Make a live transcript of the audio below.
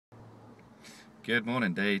Good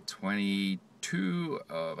morning, day 22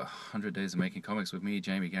 of 100 Days of Making Comics with me,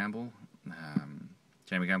 Jamie Gamble.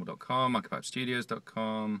 JamieGamble.com,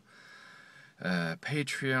 MarketPipeStudios.com,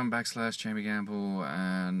 Patreon / Jamie Gamble,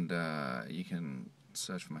 and you can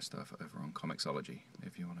search for my stuff over on Comixology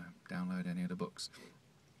if you want to download any of the books.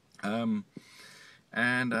 And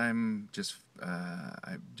I've just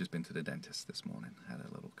been to the dentist this morning, had a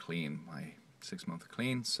little clean, my 6-month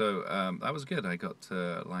clean, so that was good. I got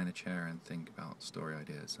to lie in a chair and think about story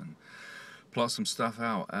ideas and plot some stuff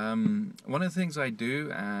out. One of the things I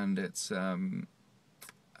do, and it's my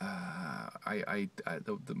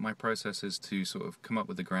process is to sort of come up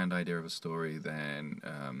with a grand idea of a story, then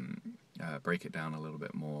break it down a little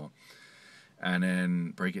bit more, and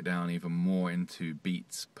then break it down even more into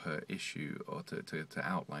beats per issue, or to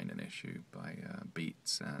outline an issue by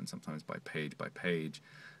beats, and sometimes by page,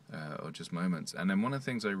 or just moments. And then one of the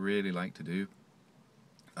things I really like to do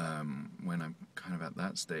when I'm kind of at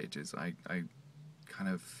that stage is I kind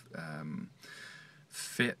of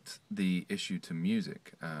fit the issue to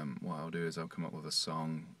music. What I'll do is I'll come up with a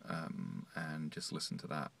song and just listen to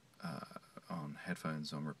that on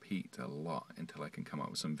headphones on repeat a lot until I can come up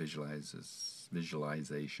with some visualizations,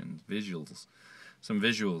 visualize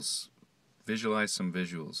some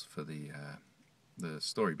visuals for the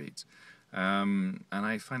story beats. And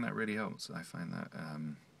I find that really helps. I find that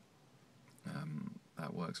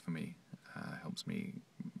that works for me. Helps me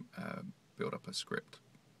build up a script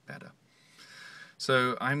better.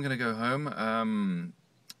 So I'm going to go home.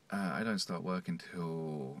 I don't start work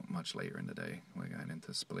until much later in the day. We're going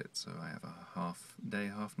into split, so I have a half day,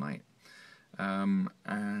 half night.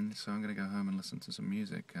 And so I'm going to go home and listen to some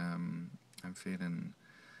music. I'm feeling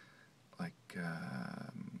like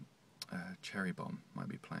Cherry Bomb might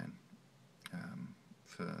be playing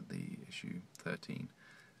for the issue 13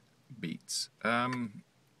 beats. I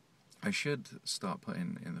should start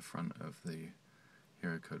putting in the front of the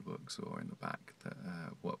Hero Code books or in the back that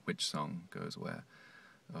which song goes where,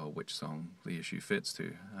 or which song the issue fits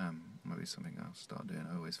to. Maybe something I'll start doing.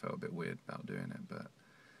 I always felt a bit weird about doing it, but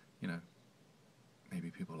you know, maybe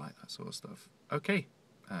people like that sort of stuff. Okay,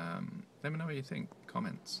 let me know what you think.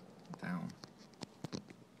 Comments down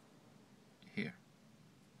here.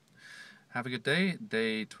 Have a good day.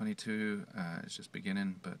 Day 22 is just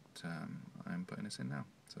beginning, but I'm putting this in now.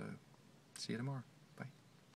 So see you tomorrow.